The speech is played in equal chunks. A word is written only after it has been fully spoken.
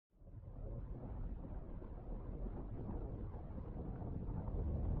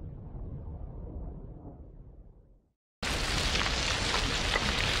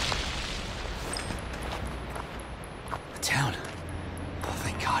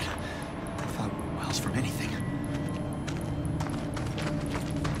God. I thought wells from anything.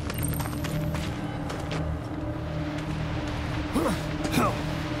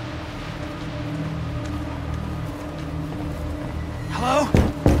 Hello?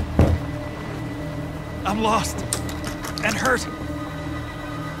 I'm lost and hurt.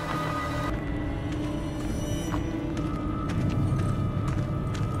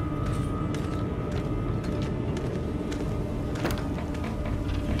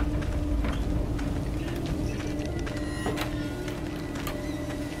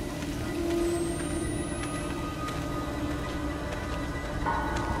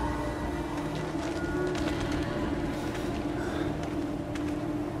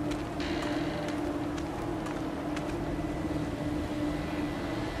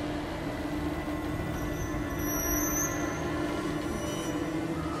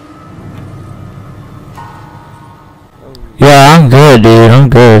 Yeah, I'm good, dude. I'm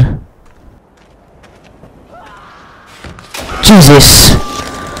good. Jesus!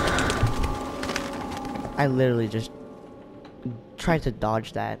 I literally just tried to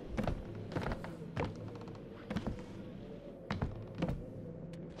dodge that.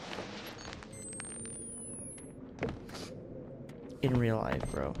 In real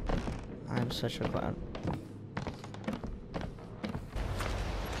life, bro. I'm such a clown.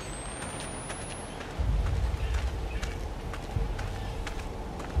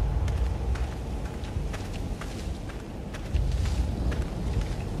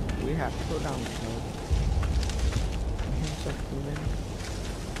 We have to go down this road.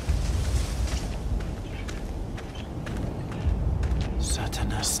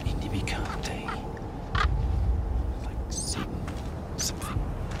 Satanas inimicante. Like Satan, something.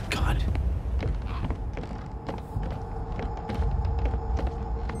 God.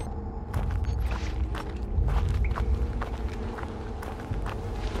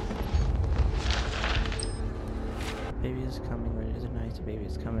 Baby is coming, ready to night. Baby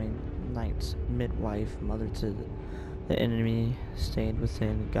is coming. Night's midwife, mother to the enemy, stayed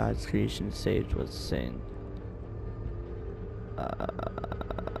within. God's creation saved was sin.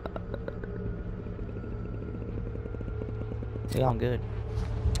 Yeah, I'm good.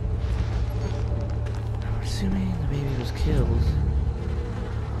 I'm assuming the baby was killed.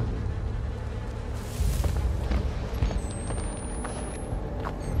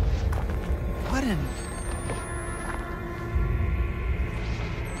 What in...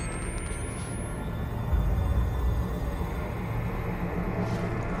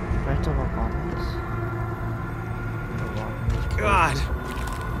 I have to walk on this. God!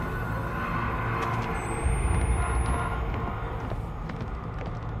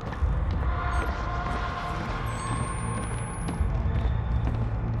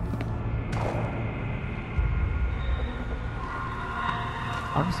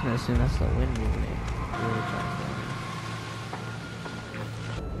 I'm just gonna assume that's the wind moving it. Really trying to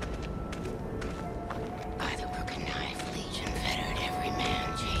By the broken knife, Legion fettered every man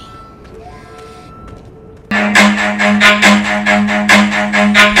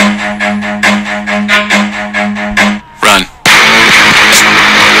Run.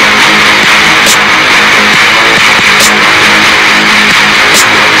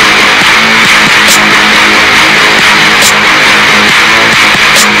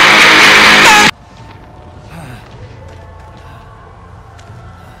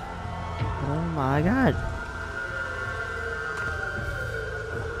 Oh my god.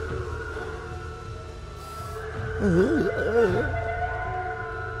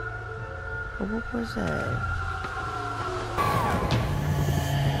 What was that?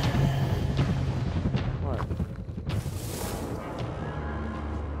 What?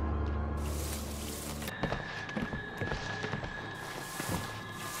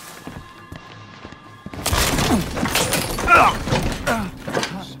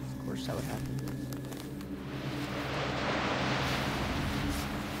 Of course that would happen.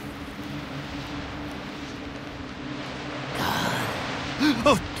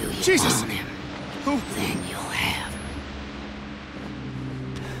 Oh, Do you Jesus! want him? Who? Then you'll have.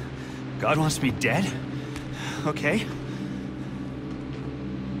 God wants me dead? Okay.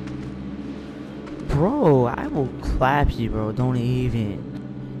 Bro, I will clap you, bro. Don't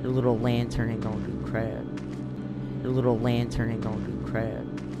even. Your little lantern ain't gonna do crap. Your little lantern ain't gonna do crap.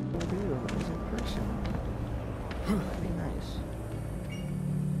 That'd be nice.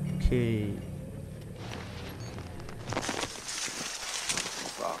 Okay.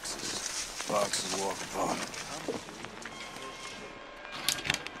 Foxes walk upon.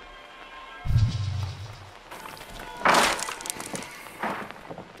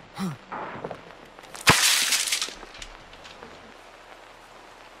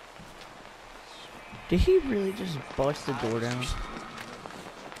 Did he really just bust the door down?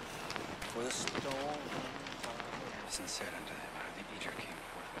 For the storm. Sincere unto them, I think Egypt came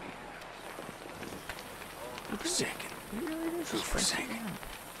forth. Forsaken. He really did True just bust it forsaken. down.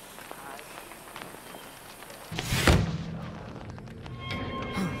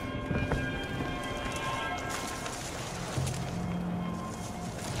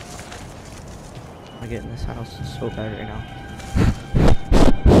 I get in this house so bad right now.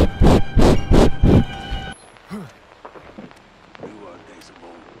 You are days of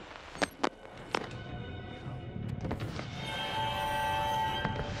old.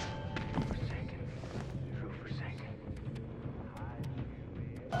 Forsaken. True forsaken.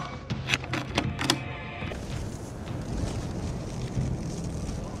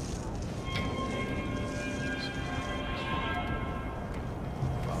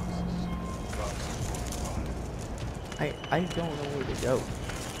 I don't know where to go.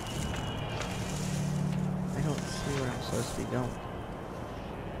 I don't see where I'm supposed to be going.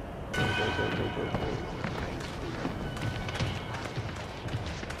 Go.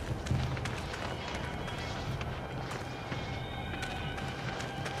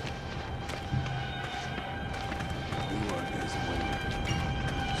 You are days of old.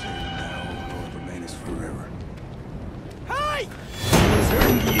 Say now, Lord, remainest forever. Hey!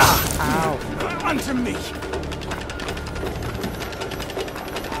 Ow! Unto me!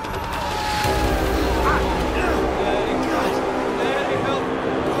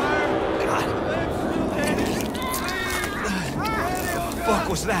 What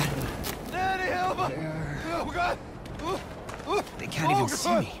was that? Daddy, help! Oh, God! They can't even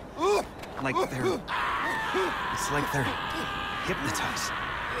see me. Like they're... It's like they're hypnotized.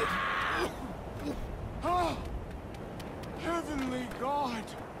 Oh, heavenly God!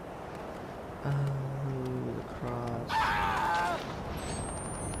 Oh, the cross.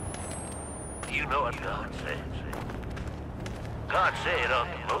 You know what God said. God said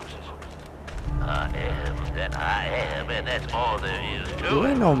unto Moses, I am that I am, and that's all there is to You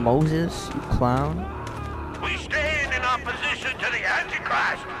it. ain't no Moses, you clown. We stand in opposition to the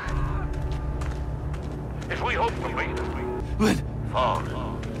Antichrist. If we hope to be Lynn!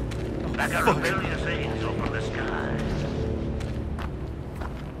 fallen, like a rebellious angel from the sky.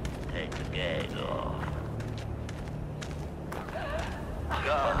 Take the gag off.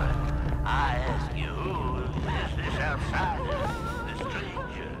 God, I ask you, who is this outsider, this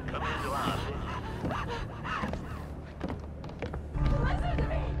stranger, come into our city? Listen to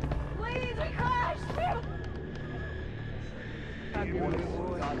me! Please, we crashed!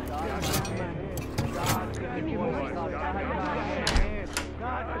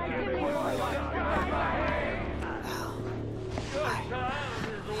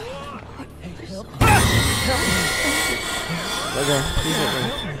 Let go. Please let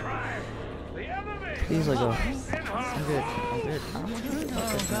go. Please let go. I'm good. I'm good. I don't want to do that.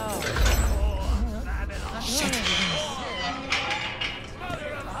 Shit.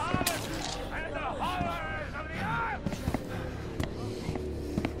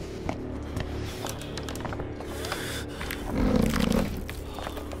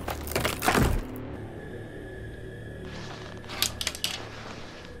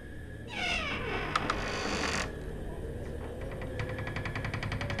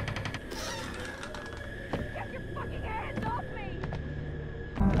 Get your fucking hands off me!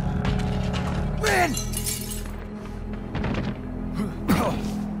 Lynn!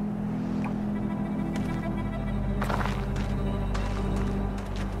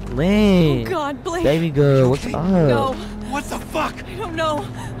 Lynn. Oh God, Blake. Baby girl, what's up? No, What the fuck? I don't know.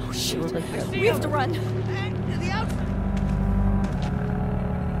 Oh You shit. look like that. We have to run.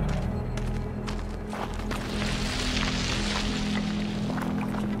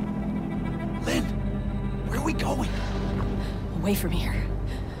 Lynn! Where are we going? Away from here.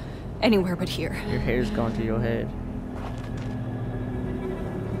 Anywhere but here. Your hair's going to your head.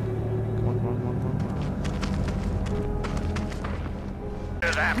 Come on, come on, come on,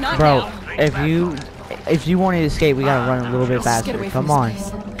 come on. Not Bro, now. if you want to escape, we gotta run a little bit Let's get faster. away from Come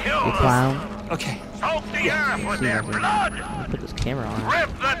this on, place. you clown. Okay. Soak the earth with their blood! Put this camera on. Rip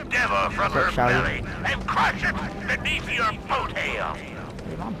the devil from her Shall we? belly and crush it beneath your boat hail!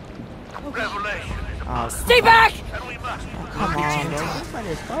 Revelation is Oh, Stay back! and we must. come on, bro. Just let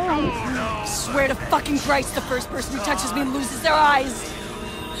us go. Swear to fucking Christ, the first person who touches me loses their eyes.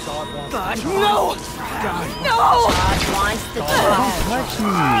 God, no! No! God wants the Don't child. touch me.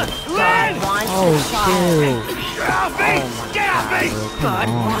 God wants Oh, the child. chill. Get off me! Get off me! God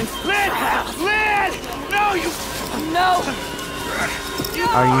on. wants Lynn! Lynn! No, you... no!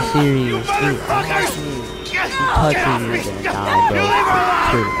 Are you serious? You Dude, motherfuckers! you Get touch off me, me! you're gonna die, bro. You leave her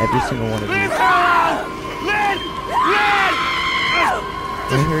alone! Dude, every single one of Leave you. her alone!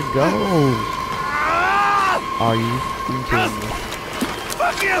 Let her go. Are you kidding me?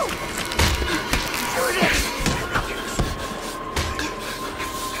 Fuck you!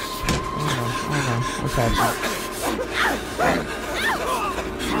 Oh no. What's happening?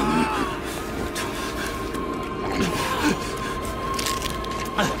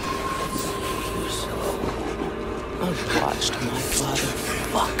 I've watched my father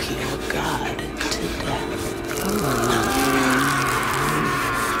fuck your god to death.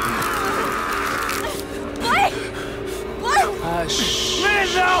 Hush. Man,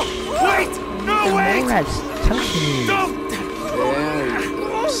 no! Wait! No, The wait! that's touching you. Don't! There you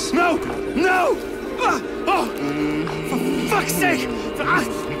go. No! No! Oh! For fuck's sake!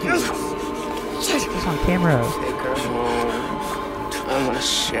 Shit! It's on camera. Take her home. I want to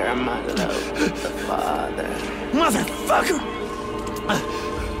share my love with the father. Motherfucker!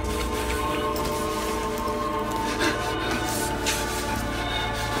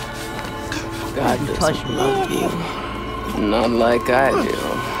 God doesn't love you. Not like I do.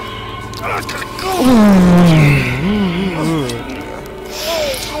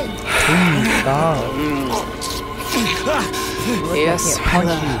 Please stop. Yes, I can't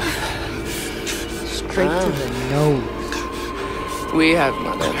love. punch you. Straight to the nose. We have,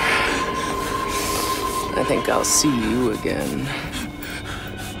 mother. I think I'll see you again.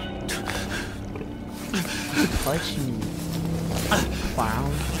 Touch me.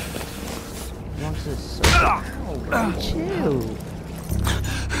 Wow. Wants this so bro, chill.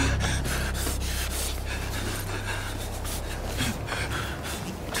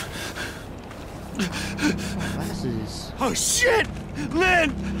 Glasses. Oh shit!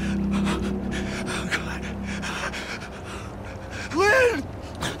 Lynn! Oh god. Lynn!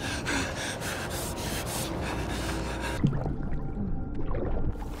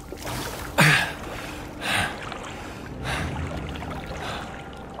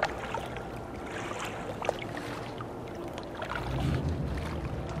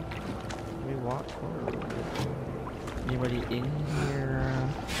 We walk forward. Anybody in here?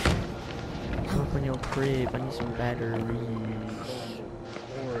 Open your crib. I need some batteries.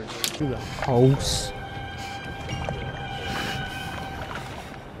 Or to the house.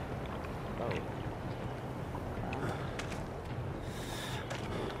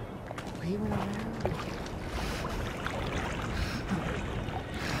 We went around.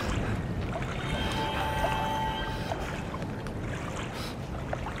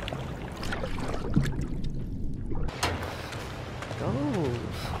 Go.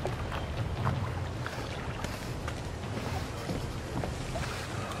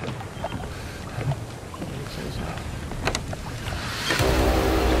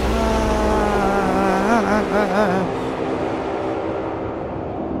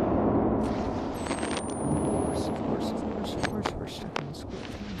 Of course, we're stuck in school.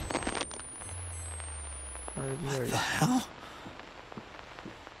 What the hell?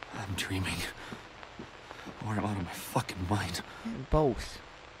 I'm dreaming. Or I'm out of my fucking mind. Both.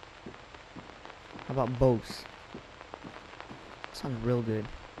 How about both? Sounds real good.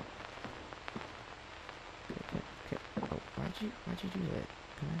 Okay. Oh, why'd you do that?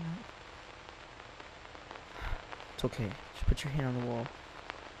 Can I not? It's okay. Just put your hand on the wall.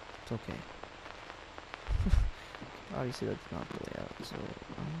 It's okay. Obviously that's not the way out, so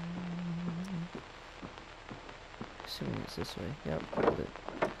assuming it's this way. Yep, hold it.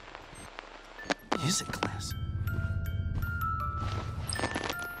 Music class.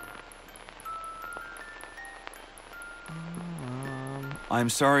 I'm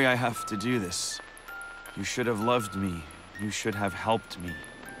sorry I have to do this. You should have loved me. You should have helped me.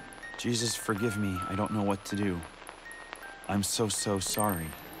 Jesus, forgive me. I don't know what to do. I'm so sorry,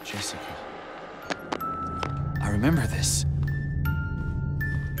 Jessica. I remember this.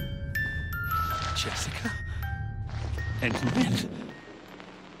 Jessica? And Lynn.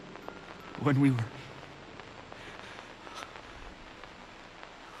 When we were...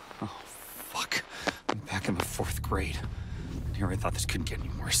 Oh, fuck. I'm back in the 4th grade. And here I thought this couldn't get any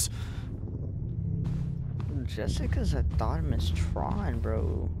worse. Jessica's a Thaudamus Tron,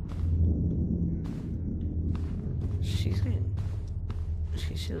 bro. She's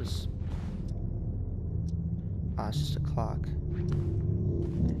just... Ah, it's just a clock. Can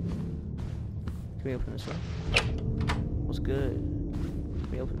we open this door? What's good? Can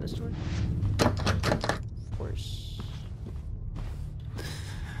we open this door? Of course.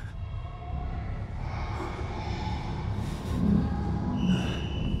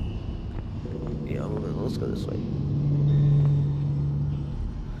 Yeah, let's go this way.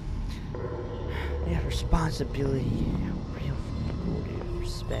 We have responsibility, real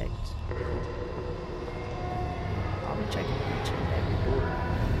respect. I'll be checking each and every door.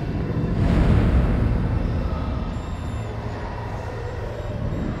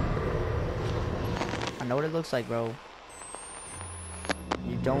 I know what it looks like, bro.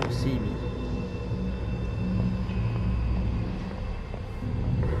 You don't see me.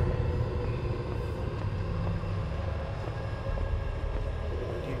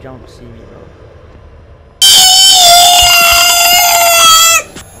 You don't see me, bro.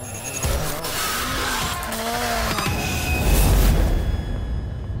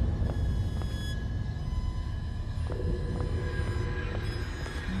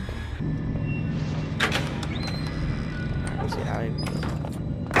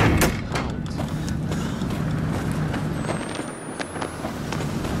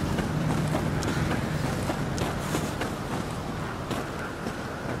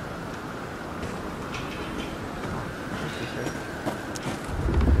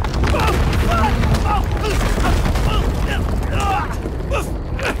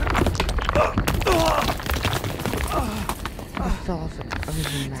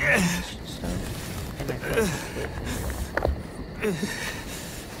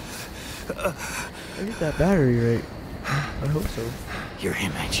 Look at that battery rate. I hope so. You're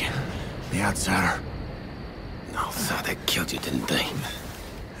him, ain't you? The outsider? No, thought they killed you, didn't they?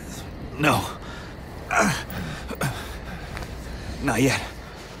 No. Not yet.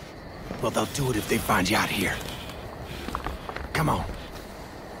 Well, they'll do it if they find you out here. Come on.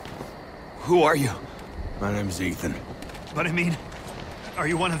 Who are you? My name's Ethan. But I mean, are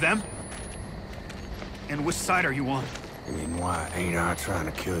you one of them? And which side are you on? You mean, why ain't I trying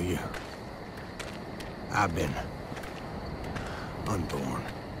to kill you? I've been unborn.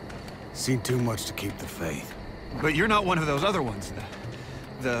 Seen too much to keep the faith. But you're not one of those other ones,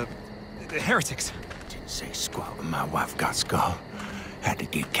 the heretics. Didn't say squat when my wife got skulled. Had to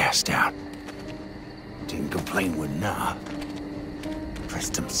get cast out. Didn't complain when nah.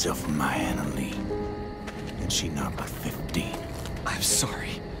 Pressed himself in my Anna Lee. And she not but 15. I'm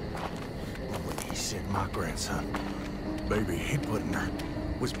sorry. When he sent my grandson, baby he put in her,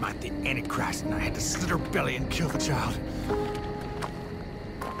 was my the Antichrist, and I had to slit her belly and kill the child.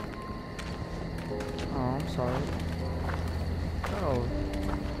 Oh, I'm sorry. Oh.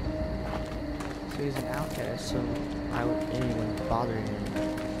 So he's an outcast, so why would anyone bother him?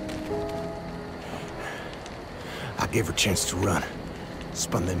 I gave her a chance to run.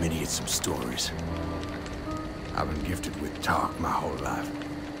 Spun them idiots some stories. I've been gifted with talk my whole life.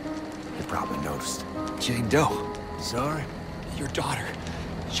 You probably noticed. Jane Doe. Sorry? Your daughter.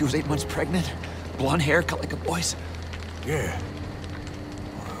 She was 8 months pregnant. Blonde hair, cut like a boy's. Yeah.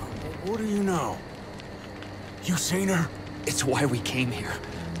 What do you know? You seen her? It's why we came here.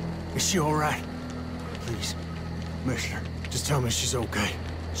 Is she all right? Please, mister, just tell me she's okay.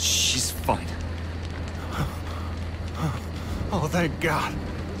 She's fine. Oh, thank God.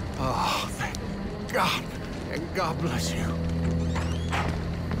 Oh, thank God. And God bless you.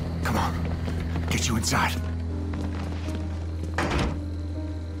 Come on, get you inside.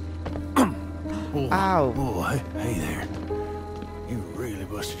 Oh, ow. Boy, hey there. You really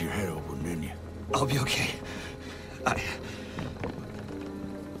busted your head open, didn't you? I'll be okay.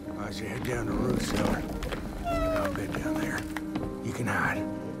 As you head down the roof cellar, I'll bed down there. You can hide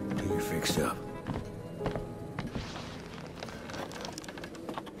until you're fixed up.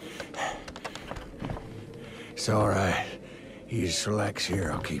 It's all right. You just relax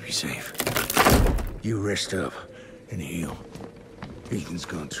here. I'll keep you safe. You rest up and heal. Ethan's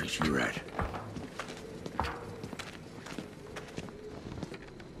gonna treat you right.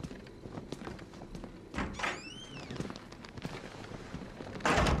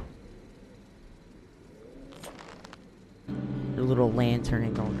 Your little lantern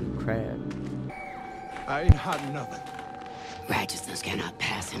ain't gonna do crap. I ain't hiding nothing. Righteousness cannot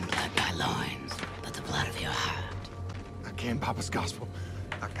pass in blood by loins, but the blood of your heart. I can Papa's gospel.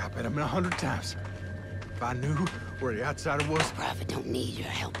 I bet him 100 times. If I knew where the outsider was... Prophet don't need your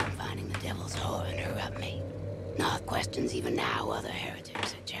help in finding the devil's whore and interrupt me. Not questions even now other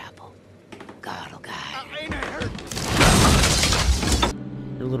heretics at chapel. God will guide. I ain't a heretic.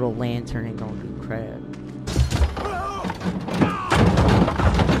 Your little lantern ain't gonna do crap.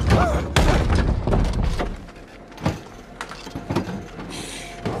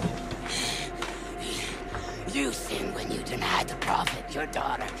 You sinned when you denied the prophet, your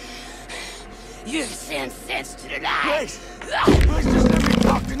daughter. You sinned since to deny. Please just let me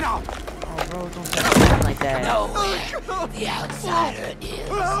talk to now. Oh, bro, don't say something like that. Nowhere the outsider is.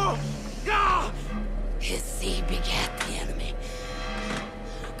 His seed begat the enemy.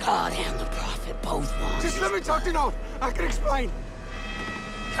 God and the prophet both want. Just let me talk to now. I can explain.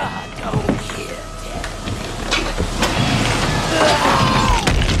 God don't hear dead.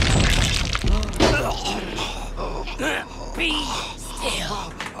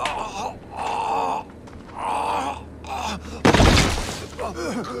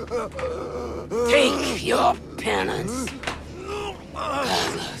 Take your penance.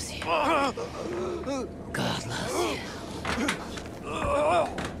 God loves you. God loves you.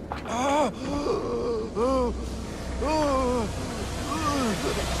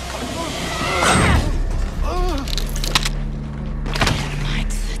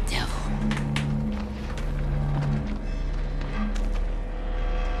 Mike's the devil.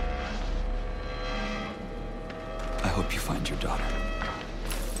 I hope you find your daughter.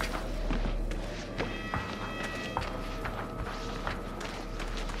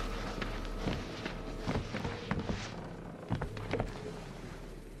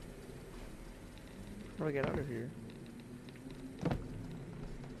 How do I get out of here?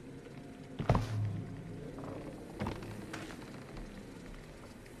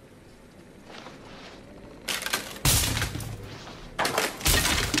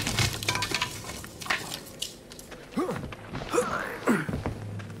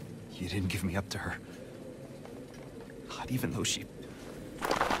 You didn't give me up to her. Not even though she...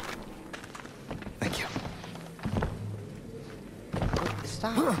 Thank you.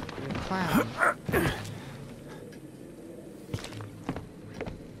 Stop, you clown.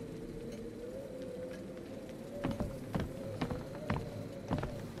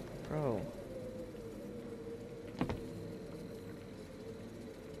 Bro.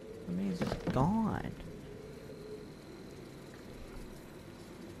 That means it's gone.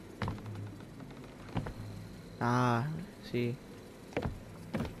 Ah, see.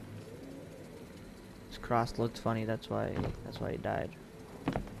 This cross looked funny, that's why he died.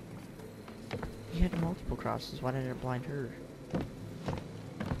 He had multiple crosses, why did it blind her? You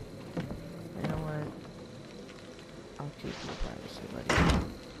know what? I'll keep my privacy, buddy.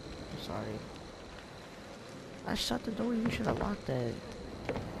 I'm sorry. I shut the door, you should have locked it.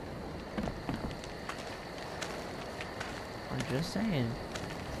 I'm just saying.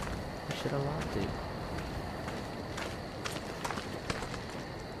 You should have locked it.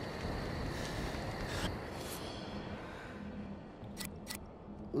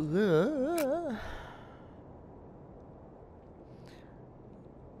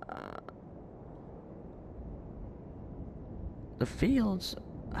 The fields,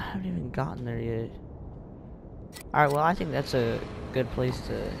 I haven't even gotten there yet. Alright, well I think that's a good place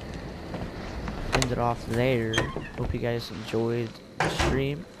to end it off there. Hope you guys enjoyed the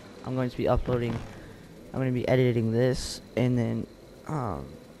stream. I'm going to be uploading, I'm going to be editing this and then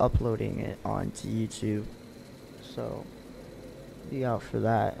uploading it onto YouTube. So be out for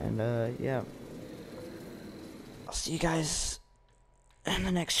that, and yeah, I'll see you guys in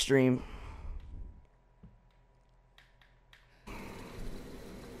the next stream.